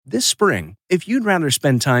This spring, if you'd rather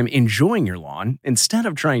spend time enjoying your lawn instead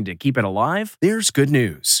of trying to keep it alive, there's good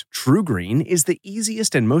news. TruGreen is the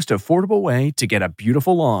easiest and most affordable way to get a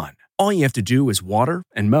beautiful lawn. All you have to do is water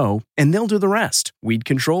and mow, and they'll do the rest. Weed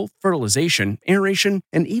control, fertilization, aeration,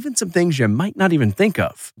 and even some things you might not even think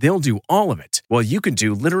of. They'll do all of it, while you can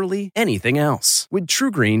do literally anything else. With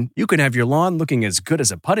TruGreen, you can have your lawn looking as good as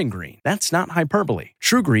a putting green. That's not hyperbole.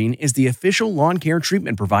 TruGreen is the official lawn care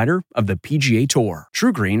treatment provider of the PGA Tour.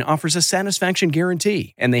 TruGreen offers a satisfaction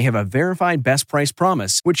guarantee, and they have a verified best price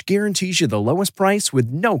promise, which guarantees you the lowest price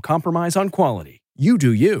with no compromise on quality. You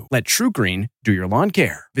do you. Let TruGreen do your lawn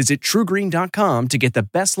care. Visit TruGreen.com to get the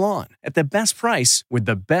best lawn at the best price with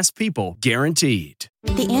the best people guaranteed.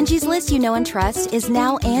 The Angie's List you know and trust is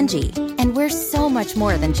now Angie, and we're so much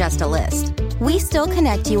more than just a list. We still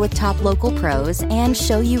connect you with top local pros and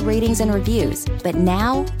show you ratings and reviews, but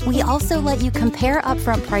now we also let you compare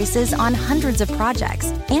upfront prices on hundreds of projects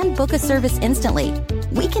and book a service instantly.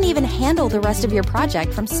 We can even handle the rest of your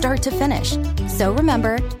project from start to finish. So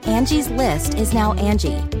remember, Angie's List is now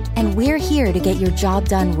Angie, and we're here to get your job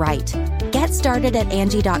done right. Get started at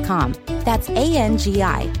Angie.com. That's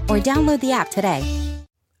ANGI, or download the app today.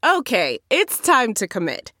 Okay, it's time to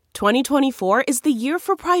commit. 2024 is the year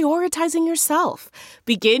for prioritizing yourself.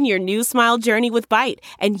 Begin your new smile journey with Byte,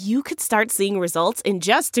 and you could start seeing results in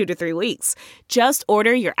just 2 to 3 weeks. Just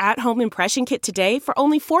order your at-home impression kit today for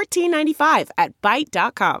only $14.95 at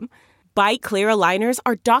Byte.com. Byte clear aligners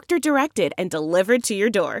are doctor-directed and delivered to your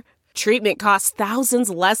door. Treatment costs thousands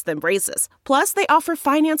less than braces. Plus, they offer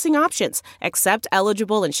financing options, accept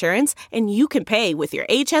eligible insurance, and you can pay with your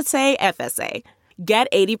HSA FSA. Get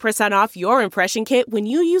 80% off your impression kit when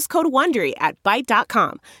you use code WONDERY at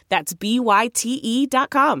Byte.com. That's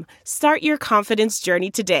BYTE.com. Start your confidence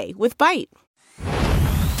journey today with Byte.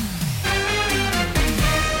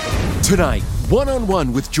 Tonight,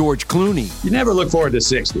 one-on-one with George Clooney. You never look forward to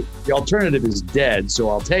 60. The alternative is dead, so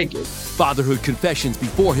I'll take it. Fatherhood confessions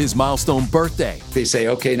before his milestone birthday. They say,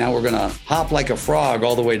 okay, now we're going to hop like a frog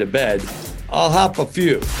all the way to bed. I'll hop a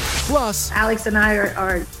few. Plus, Alex and I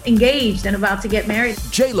are engaged and about to get married.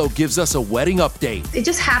 J-Lo gives us a wedding update. It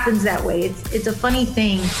just happens that way. It's a funny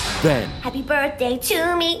thing. Then, happy birthday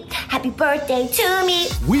to me. Happy birthday to me.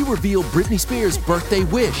 We reveal Britney Spears' birthday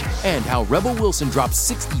wish and how Rebel Wilson dropped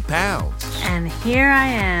 60 pounds. And here I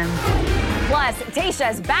am. Plus,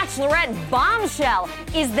 Tayshia's bachelorette bombshell.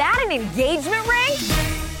 Is that an engagement ring?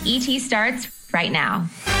 ET starts right now.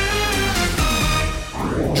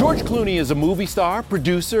 George Clooney is a movie star,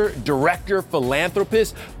 producer, director,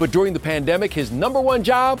 philanthropist, but during the pandemic, his number one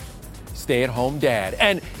job, stay-at-home dad.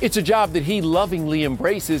 And it's a job that he lovingly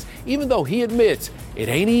embraces, even though he admits it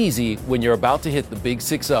ain't easy when you're about to hit the big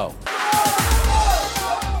 6-0.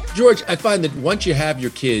 George, I find that once you have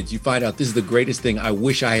your kids, you find out this is the greatest thing I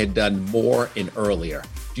wish I had done more and earlier.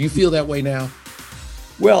 Do you feel that way now?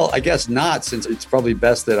 Well, I guess not, since it's probably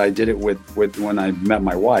best that I did it with when I met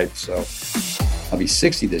my wife, so I'll be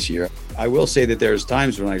 60 this year. I will say that there's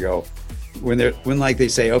times when I go, when like they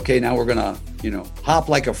say, okay, now we're gonna, hop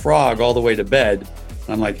like a frog all the way to bed.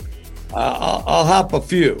 I'm like, I'll hop a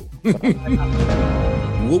few.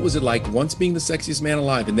 What was it like once being the sexiest man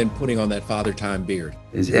alive and then putting on that father time beard?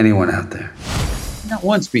 Is anyone out there? Not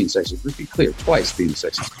once being sexiest, let's be clear, twice being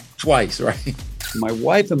sexiest. Twice, right? My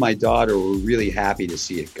wife and my daughter were really happy to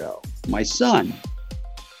see it go. My son,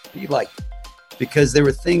 he liked it. Because there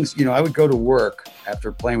were things, I would go to work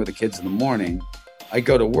after playing with the kids in the morning. I'd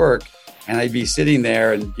go to work and I'd be sitting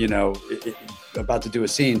there and, about to do a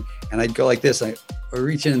scene. And I'd go like this. I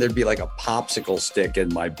reach in and there'd be like a popsicle stick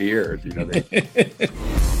in my beard.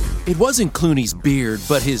 It wasn't Clooney's beard,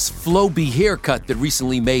 but his Flowbee haircut that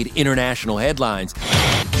recently made international headlines.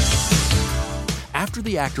 After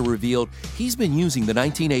the actor revealed he's been using the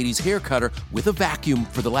 1980s hair cutter with a vacuum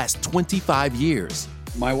for the last 25 years.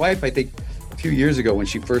 My wife, I think, a few years ago when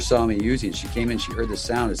she first saw me using it, she came in, she heard the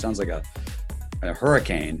sound. It sounds like a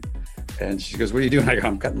hurricane. And she goes, what are you doing? I go,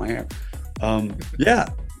 I'm cutting my hair. Yeah,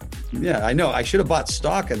 I know. I should have bought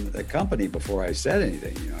stock in the company before I said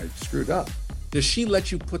anything. I screwed up. Does she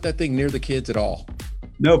let you put that thing near the kids at all?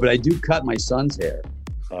 No, but I do cut my son's hair.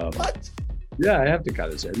 What? Yeah, I have to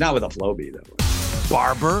cut his hair. Not with a Flowbee, though.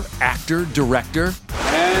 Barber, actor, director.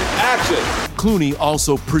 And action! Clooney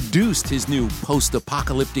also produced his new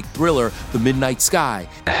post-apocalyptic thriller, The Midnight Sky.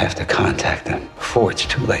 I have to contact them before it's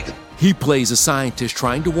too late. He plays a scientist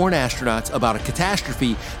trying to warn astronauts about a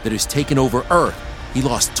catastrophe that has taken over Earth. He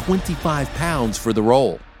lost 25 pounds for the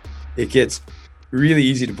role. It gets really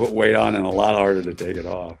easy to put weight on and a lot harder to take it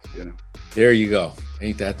off, There you go.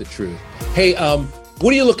 Ain't that the truth? Hey,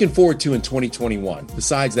 what are you looking forward to in 2021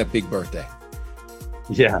 besides that big birthday?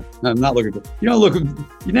 Yeah, I'm not looking for,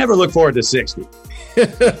 you never look forward to 60.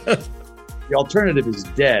 The alternative is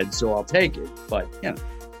dead, so I'll take it. But,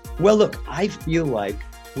 well, look, I feel like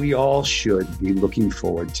we all should be looking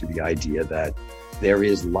forward to the idea that there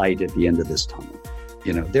is light at the end of this tunnel.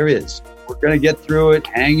 There is. We're going to get through it.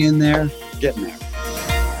 Hang in there. Getting there.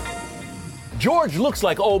 George looks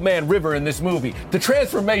like Old Man River in this movie. The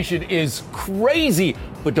transformation is crazy.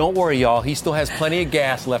 But don't worry, y'all. He still has plenty of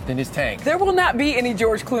gas left in his tank. There will not be any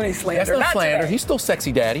George Clooney slander. That's not slander. Today. He's still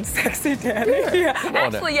sexy daddy. Sexy daddy. Yeah.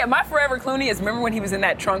 Actually, my forever Clooney is, remember when he was in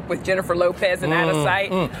that trunk with Jennifer Lopez and Out of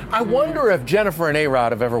Sight? I wonder if Jennifer and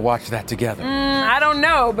A-Rod have ever watched that together. I don't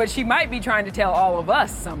know, but she might be trying to tell all of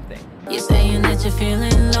us something. You're saying that you're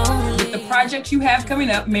feeling lonely. With the projects you have coming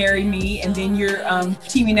up, Marry Me, and then you're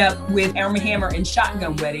teaming up with Armie Hammer in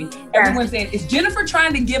Shotgun Wedding. Everyone's saying, is Jennifer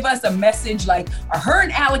trying to give us a message like, are her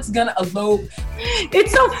and Alex gonna elope?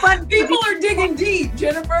 It's so fun. People are digging deep,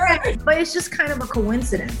 Jennifer. But it's just kind of a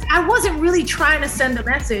coincidence. I wasn't really trying to send a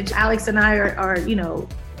message. Alex and I are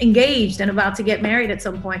engaged and about to get married at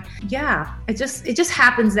some point. Yeah, it just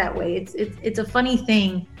happens that way. It's a funny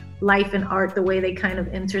thing. Life and art, the way they kind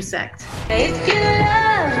of intersect. If you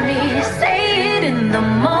love me, say it in the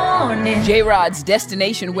morning. J-Rod's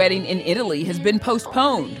destination wedding in Italy has been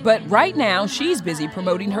postponed, but right now she's busy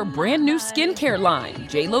promoting her brand new skincare line,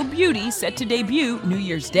 J.Lo Beauty, set to debut New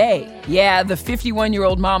Year's Day. Yeah, the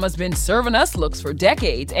 51-year-old mama's been serving us looks for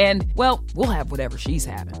decades, and, well, we'll have whatever she's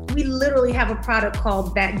having. We literally have a product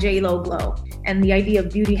called That J.Lo Glow, and the idea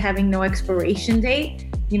of beauty having no expiration date.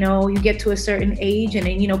 You get to a certain age and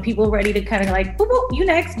then, people are ready to kind of like, boop, boop, you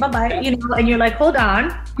next, bye-bye, and you're like, hold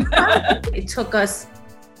on. It took us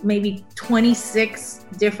maybe 26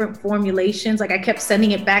 different formulations. Like I kept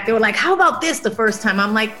sending it back. They were like, how about this the first time?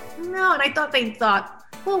 I'm like, no. And I thought they thought,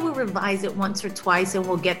 well, we'll revise it once or twice and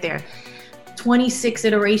we'll get there. 26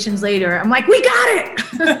 iterations later, I'm like, we got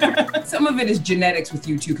it. Some of it is genetics with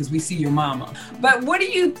you too, because we see your mama. But what do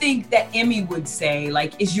you think that Emmy would say,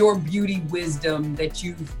 like, is your beauty wisdom that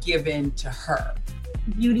you've given to her?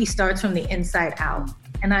 Beauty starts from the inside out.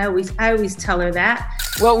 And I always tell her that.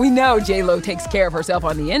 Well, we know J.Lo takes care of herself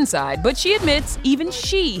on the inside, but she admits even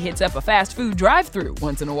she hits up a fast food drive-thru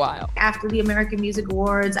once in a while. After the American Music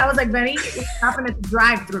Awards, I was like, Benny, what's happening at the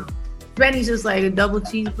drive-thru? Benny's just like a double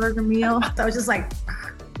cheeseburger meal. So I was just like,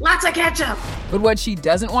 lots of ketchup. But what she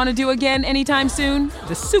doesn't want to do again anytime soon,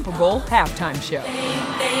 the Super Bowl halftime show.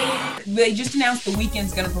 They just announced The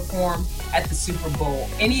Weeknd's going to perform at the Super Bowl.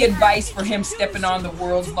 Any advice for him stepping on the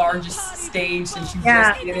world's largest stage since you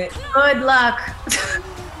just did it? Good luck.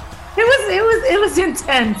 It was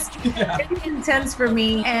intense. Yeah. It was intense for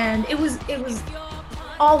me, and it was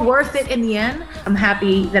all worth it in the end. I'm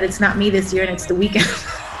happy that it's not me this year and it's The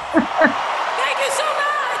Weeknd. Thank you so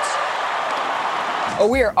much! Oh,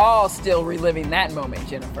 we are all still reliving that moment,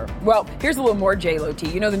 Jennifer. Well, here's a little more J.Lo tea.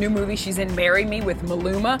 You know the new movie she's in, Marry Me, with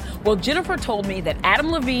Maluma? Well, Jennifer told me that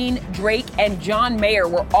Adam Levine, Drake, and John Mayer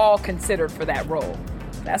were all considered for that role.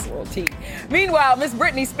 That's a little tea. Meanwhile, Miss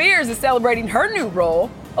Britney Spears is celebrating her new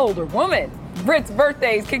role, Older Woman. Brit's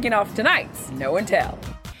birthday is kicking off tonight. No one tell.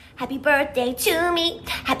 Happy birthday to me,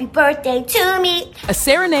 happy birthday to me. A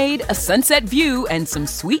serenade, a sunset view, and some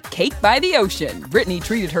sweet cake by the ocean. Britney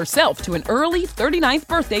treated herself to an early 39th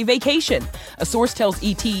birthday vacation. A source tells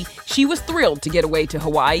E.T. she was thrilled to get away to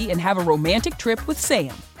Hawaii and have a romantic trip with Sam.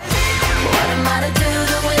 What am I to do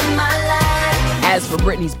to win my life? As for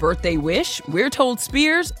Britney's birthday wish, we're told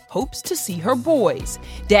Spears hopes to see her boys.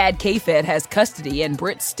 Dad K-Fed has custody and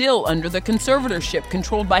Brit's still under the conservatorship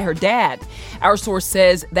controlled by her dad. Our source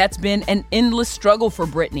says that's been an endless struggle for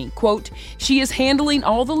Britney. Quote, she is handling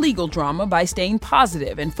all the legal drama by staying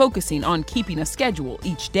positive and focusing on keeping a schedule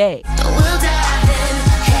each day.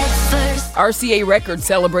 RCA Records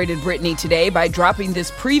celebrated Britney today by dropping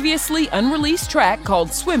this previously unreleased track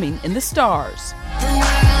called Swimming in the Stars. The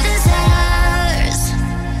world is ours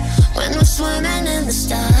when we're swimming in the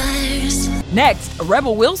stars. Next,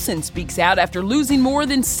 Rebel Wilson speaks out after losing more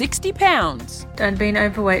than 60 pounds. I'd been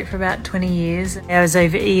overweight for about 20 years. I was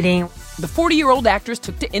overeating. The 40-year-old actress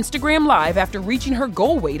took to Instagram Live after reaching her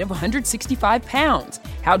goal weight of 165 pounds.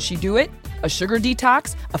 How'd she do it? A sugar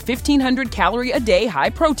detox, a 1,500 calorie a day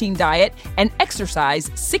high-protein diet, and exercise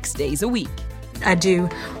 6 days a week. I do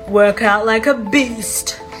work out like a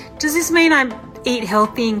beast. Does this mean I eat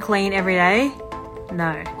healthy and clean every day?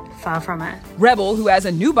 No, far from it. Rebel, who has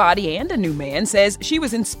a new body and a new man, says she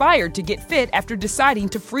was inspired to get fit after deciding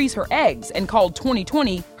to freeze her eggs and called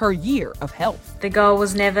 2020 her year of health. The goal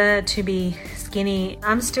was never to be skinny.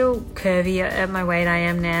 I'm still curvy at my weight I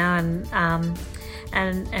am now,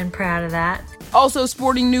 and proud of that. Also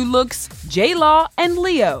sporting new looks, J-Law and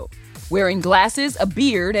Leo. Wearing glasses, a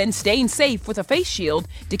beard, and staying safe with a face shield,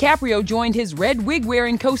 DiCaprio joined his red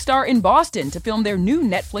wig-wearing co-star in Boston to film their new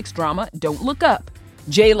Netflix drama, Don't Look Up.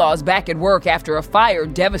 J-Law's back at work after a fire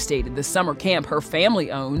devastated the summer camp her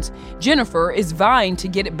family owns. Jennifer is vying to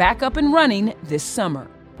get it back up and running this summer.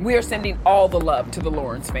 We are sending all the love to the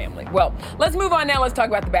Lawrence family. Well, let's move on now. Let's talk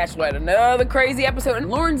about The Bachelorette. Another crazy episode. And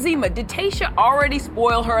Lauren Zima, did Tayshia already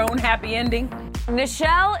spoil her own happy ending?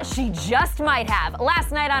 Nichelle, she just might have.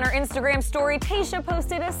 Last night on her Instagram story, Tayshia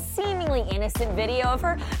posted a seemingly innocent video of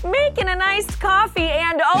her making an iced coffee,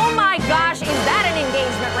 and oh my gosh, is that an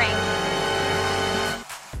engagement ring?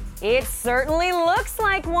 It certainly looks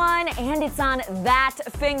like one, and it's on that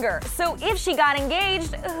finger. So if she got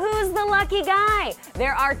engaged, who's the lucky guy?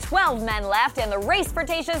 There are 12 men left, and the race for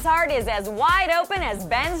Tayshia's heart is as wide open as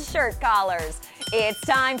Ben's shirt collars. It's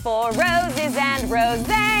time for Roses and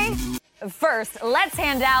Rosé. First, let's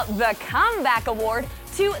hand out the Comeback Award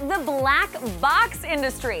to the black box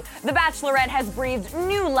industry. The Bachelorette has breathed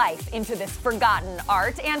new life into this forgotten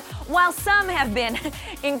art, and while some have been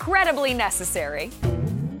incredibly necessary,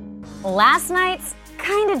 last night's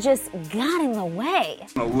kinda just got in the way.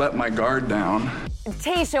 I'll let my guard down.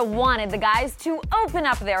 Tayshia wanted the guys to open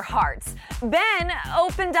up their hearts. Ben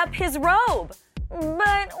opened up his robe.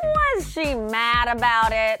 But was she mad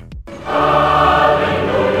about it?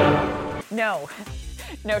 No,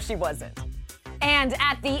 she wasn't. And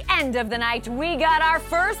at the end of the night, we got our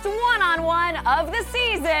first one-on-one of the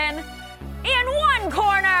season. In one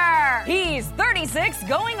corner, he's 36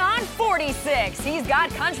 going on 46. He's got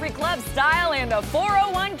country club style and a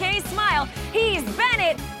 401k smile. He's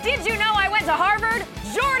Bennett. Did you know I went to Harvard?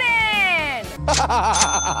 Jordan!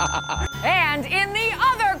 And in the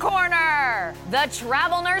other corner, the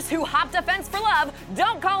travel nurse who hopped a fence for love.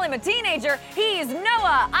 Don't call him a teenager. He's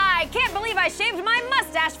Noah. I can't believe I shaved my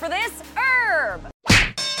mustache for this. Herb.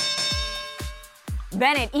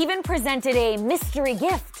 Bennett even presented a mystery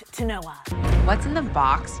gift to Noah. What's in the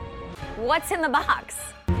box? What's in the box?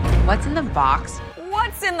 What's in the box?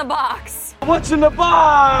 What's in the box? What's in the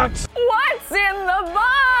box? What's in the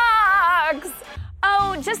box?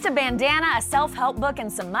 Oh, just a bandana, a self-help book,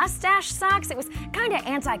 and some mustache socks. It was kind of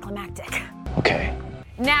anticlimactic. Okay.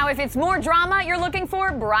 Now, if it's more drama you're looking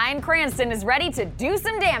for, Bryan Cranston is ready to do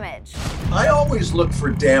some damage. I always look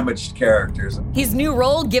for damaged characters. His new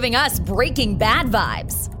role giving us Breaking Bad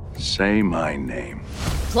vibes. Say my name.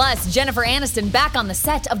 Plus, Jennifer Aniston back on the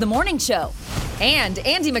set of The Morning Show. And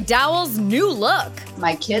Andie MacDowell's new look.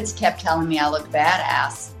 My kids kept telling me I look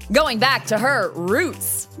badass. Going back to her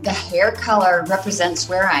roots. The hair color represents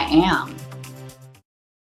where I am.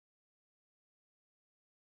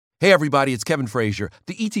 Hey everybody, it's Kevin Frazier.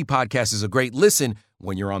 The ET Podcast is a great listen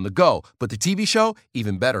when you're on the go, but the TV show,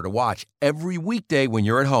 even better to watch every weekday when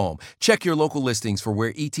you're at home. Check your local listings for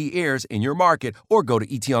where ET airs in your market or go to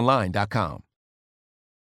etonline.com.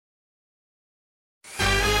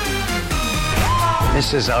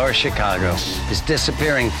 This is our Chicago. It's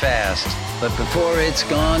disappearing fast, but before it's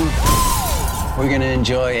gone, we're going to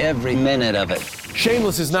enjoy every minute of it.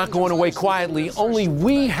 Shameless is not going away quietly. Only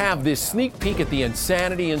we have this sneak peek at the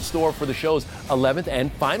insanity in store for the show's 11th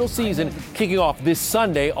and final season, kicking off this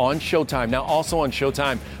Sunday on Showtime. Now, also on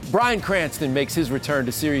Showtime, Bryan Cranston makes his return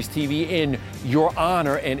to series TV in Your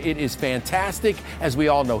Honor, and it is fantastic. As we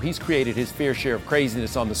all know, he's created his fair share of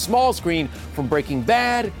craziness on the small screen, from Breaking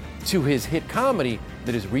Bad to his hit comedy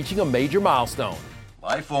that is reaching a major milestone.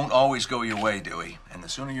 Life won't always go your way, Dewey, and the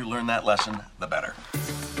sooner you learn that lesson, the better.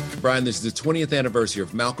 Brian, this is the 20th anniversary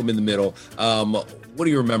of Malcolm in the Middle. What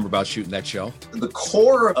do you remember about shooting that show? The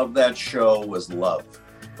core of that show was love.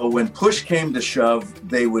 But when push came to shove,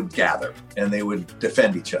 they would gather and they would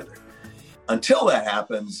defend each other. Until that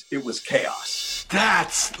happens, it was chaos.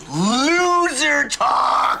 That's loser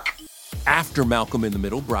talk! After Malcolm in the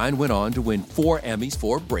Middle, Bryan went on to win 4 Emmys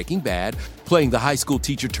for Breaking Bad, playing the high school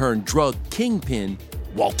teacher turned drug kingpin,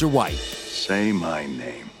 Walter White. Say my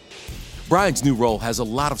name. Bryan's new role has a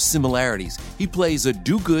lot of similarities. He plays a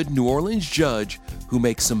do-good New Orleans judge who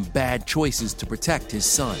makes some bad choices to protect his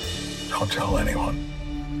son. Don't tell anyone.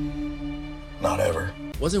 Not ever.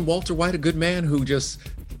 Wasn't Walter White a good man who just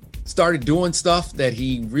started doing stuff that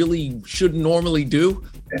he really shouldn't normally do?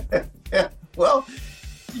 Well,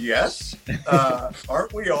 yes.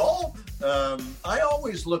 Aren't we all? I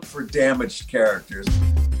always look for damaged characters.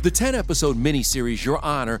 The 10-episode miniseries Your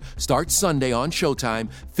Honor starts Sunday on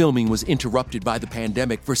Showtime. Filming was interrupted by the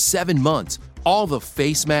pandemic for 7 months. All the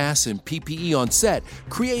face masks and PPE on set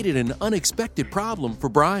created an unexpected problem for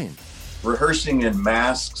Bryan. rehearsing in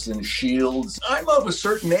masks and shields. I'm of a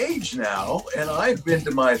certain age now, and I've been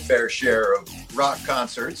to my fair share of rock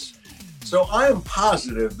concerts. So I am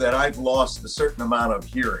positive that I've lost a certain amount of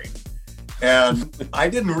hearing. And I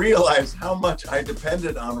didn't realize how much I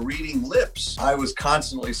depended on reading lips. I was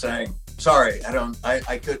constantly saying, sorry, I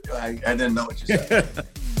didn't know what you said.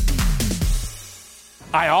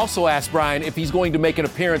 I also asked Brian if he's going to make an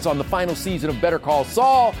appearance on the final season of Better Call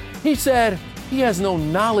Saul. He said he has no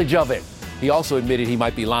knowledge of it. He also admitted he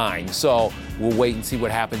might be lying, so we'll wait and see what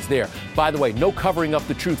happens there. By the way, no covering up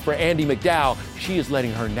the truth for Andie MacDowell. She is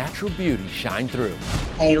letting her natural beauty shine through.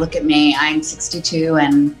 Hey, look at me. I'm 62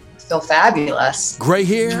 and feel fabulous. Gray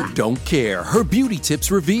hair, don't care. Her beauty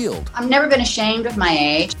tips revealed. I've never been ashamed of my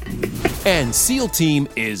age. And SEAL Team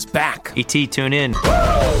is back. E.T., tune in.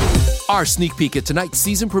 Our sneak peek at tonight's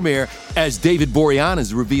season premiere as David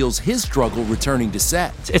Boreanaz reveals his struggle returning to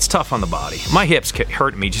set. It's tough on the body. My hips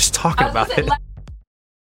hurt me just talking about it.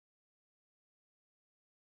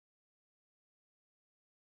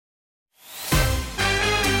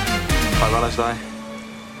 I realize I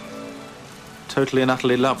totally and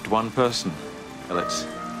utterly loved one person, Alex.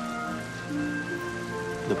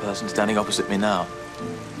 The person standing opposite me now.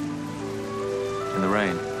 In the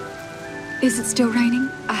rain. Is it still raining?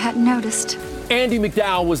 I hadn't noticed. Andie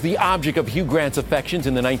MacDowell was the object of Hugh Grant's affections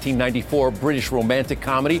in the 1994 British romantic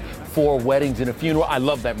comedy, 4 Weddings and a Funeral. I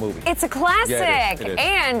love that movie. It's a classic. Yeah, it is.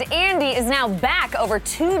 And Andie is now back over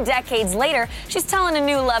 2 decades later. She's telling a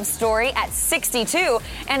new love story at 62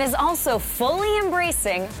 and is also fully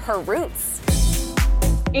embracing her roots.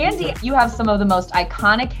 Andie, you have some of the most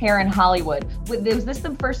iconic hair in Hollywood. Was this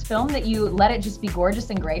the first film that you let it just be gorgeous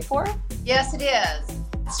and gray for? Yes, it is.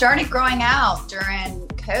 It started growing out during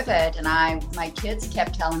COVID, and my kids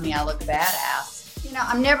kept telling me I look badass. You know,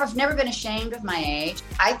 I've never been ashamed of my age.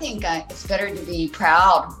 I think it's better to be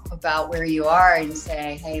proud about where you are and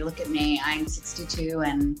say, hey, look at me, I'm 62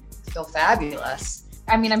 and feel fabulous.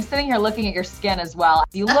 I mean, I'm sitting here looking at your skin as well.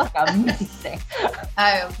 You look amazing.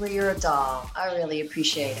 Oh, well, you're a doll. I really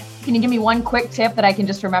appreciate it. Can you give me one quick tip that I can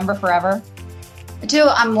just remember forever? I do.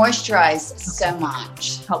 I moisturize so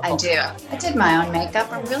much. I do. I did my own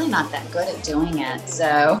makeup. I'm really not that good at doing it.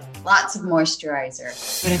 So lots of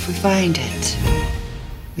moisturizer. But if we find it,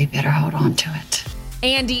 we better hold on to it.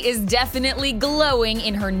 Andie is definitely glowing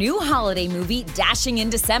in her new holiday movie, Dashing in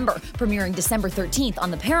December, premiering December 13th on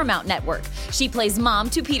the Paramount Network. She plays mom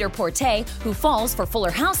to Peter Porte, who falls for Fuller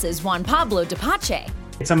House's Juan Pablo Dupache.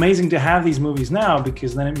 It's amazing to have these movies now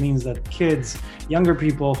because then it means that kids, younger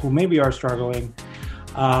people who maybe are struggling,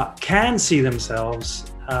 can see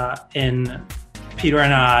themselves in Peter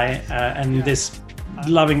and I and this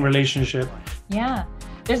loving relationship. Yeah.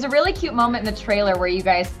 There's a really cute moment in the trailer where you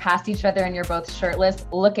guys pass each other and you're both shirtless,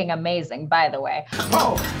 looking amazing, by the way.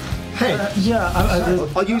 Oh, hey.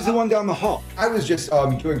 I'll use the one down the hall. I was just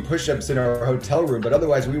doing push-ups in our hotel room, but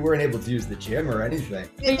otherwise we weren't able to use the gym or anything.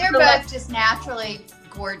 They're both just naturally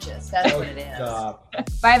gorgeous. That's what it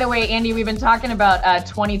is. By the way, Andie, we've been talking about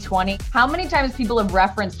 2020. How many times people have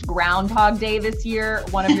referenced Groundhog Day this year,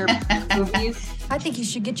 one of your movies? I think you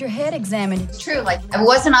should get your head examined. It's true. Like, it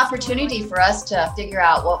was an opportunity for us to figure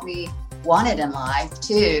out what we wanted in life,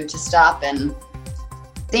 too, to stop and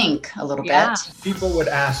think a little bit. People would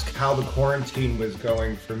ask how the quarantine was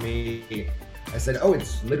going for me. I said, oh,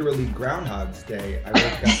 it's literally Groundhog's Day. I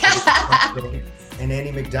woke up and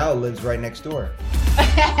Andie MacDowell lives right next door.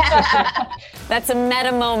 That's a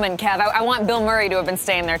meta moment, Kev. I want Bill Murray to have been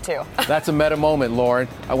staying there, too. That's a meta moment, Lauren.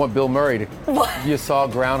 I want Bill Murray to... What? You saw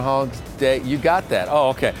Groundhog's Day? You got that. Oh,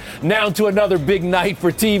 okay. Now to another big night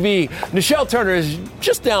for TV. Nichelle Turner is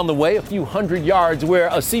just down the way, a few hundred yards, where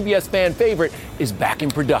a CBS fan favorite is back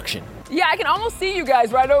in production. Yeah, I can almost see you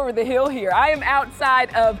guys right over the hill here. I am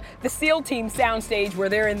outside of the SEAL Team soundstage where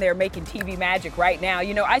they're in there making TV magic right now.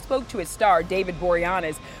 You know, I spoke to its star, David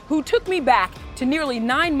Boreanaz, who took me back to nearly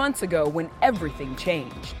 9 months ago when everything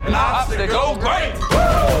changed. Obstacle great!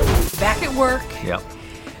 Back at work. Yep.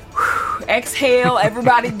 Exhale,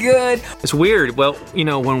 everybody good. It's weird. Well, you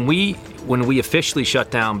know, when we officially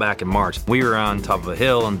shut down back in March, we were on top of a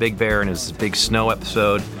hill on Big Bear and it was this big snow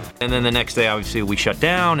episode. And then the next day, obviously, we shut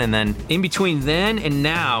down. And then in between then and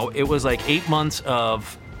now, it was like 8 months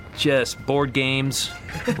of just board games,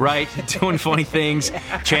 right? Doing funny things,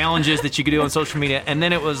 challenges that you could do on social media. And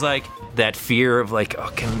then it was like that fear of like,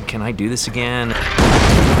 oh, can I do this again?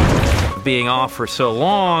 Being off for so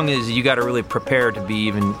long is you got to really prepare to be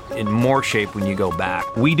even in more shape when you go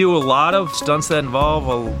back. We do a lot of stunts that involve,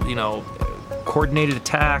 coordinated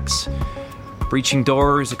attacks, breaching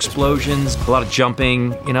doors, explosions, a lot of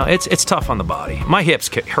jumping. You know, it's tough on the body. My hips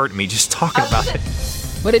hurt me just talking about it.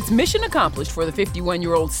 But it's mission accomplished for the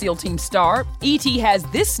 51-year-old SEAL Team star. E.T. has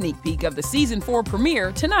this sneak peek of the season 4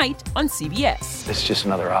 premiere tonight on CBS. It's just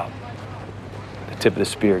another op. The tip of the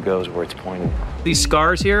spear goes where it's pointed. These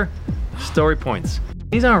scars here, story points.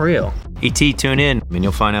 These aren't real. E.T., tune in, and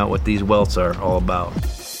you'll find out what these welts are all about.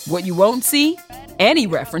 What you won't see? Any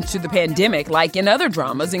reference to the pandemic, like in other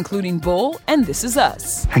dramas, including Bull and This Is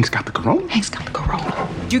Us. Hank's got the corona.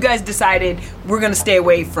 You guys decided we're going to stay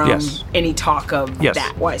away from Yes. any talk of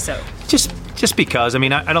that. Why so? Just because. I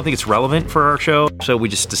mean, I don't think it's relevant for our show, so we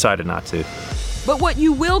just decided not to. But what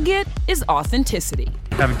you will get is authenticity.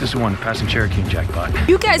 Havoc, this is one. Passing Cherokee and jackpot.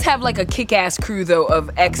 You guys have like a kick-ass crew, though,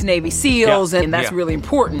 of ex-Navy SEALs, and that's Yeah. really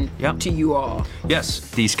important to you all. Yes,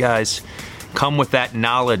 these guys come with that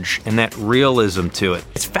knowledge and that realism to it.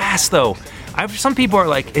 It's fast, though. Some people are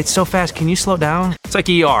like, it's so fast, can you slow down? It's like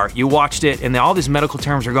ER. You watched it, and all these medical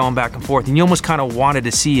terms are going back and forth, and you almost kind of wanted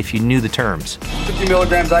to see if you knew the terms. 50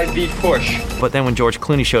 milligrams IV push. But then when George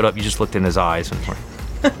Clooney showed up, you just looked in his eyes and were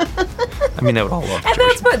I mean, they would all love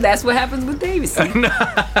And that's what happens with Davey.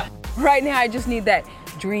 Right now, I just need that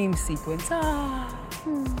dream sequence.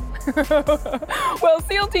 Well,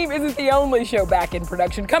 SEAL Team isn't the only show back in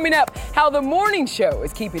production. Coming up, how the morning show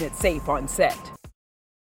is keeping it safe on set.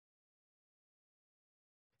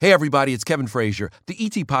 Hey, everybody, it's Kevin Frazier. The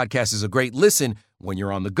ET Podcast is a great listen when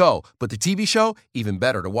you're on the go, but the TV show, even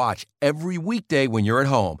better to watch every weekday when you're at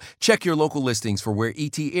home. Check your local listings for where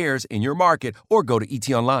ET airs in your market or go to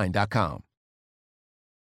etonline.com.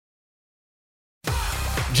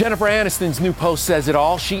 Jennifer Aniston's new post says it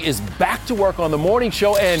all. She is back to work on the morning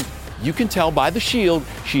show, and you can tell by the shield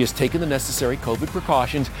she has taken the necessary COVID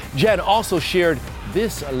precautions. Jen also shared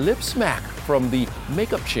this lip smack from the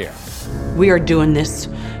makeup chair. We are doing this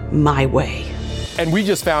my way. And we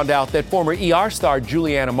just found out that former ER star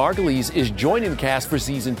Juliana Margulies is joining the cast for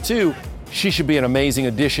season 2. She should be an amazing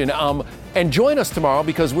addition. And join us tomorrow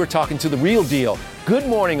because we're talking to the real deal. Good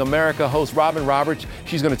Morning America host Robin Roberts.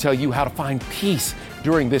 She's going to tell you how to find peace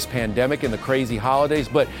during this pandemic and the crazy holidays.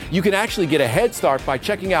 But you can actually get a head start by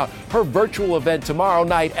checking out her virtual event tomorrow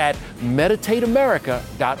night at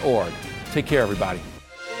meditateamerica.org. Take care, everybody.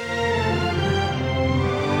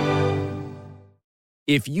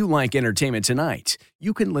 If you like Entertainment Tonight,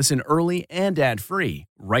 you can listen early and ad-free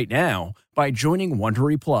right now by joining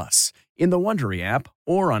Wondery Plus in the Wondery app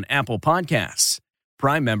or on Apple Podcasts.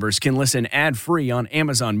 Prime members can listen ad-free on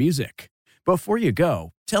Amazon Music. Before you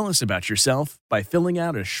go, tell us about yourself by filling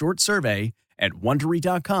out a short survey at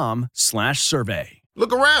Wondery.com/survey.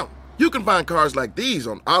 Look around. You can find cars like these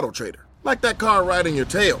on AutoTrader, like that car riding your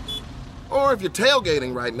tail. Or if you're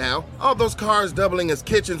tailgating right now, all those cars doubling as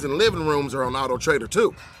kitchens and living rooms are on AutoTrader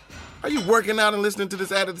too. Are you working out and listening to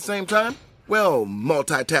this ad at the same time? Well,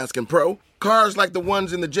 multitasking pro, cars like the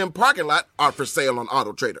ones in the gym parking lot are for sale on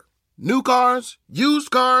AutoTrader. New cars,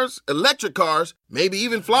 used cars, electric cars, maybe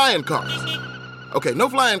even flying cars. Okay, no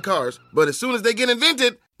flying cars, but as soon as they get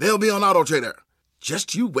invented, they'll be on AutoTrader.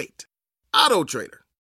 Just you wait. AutoTrader.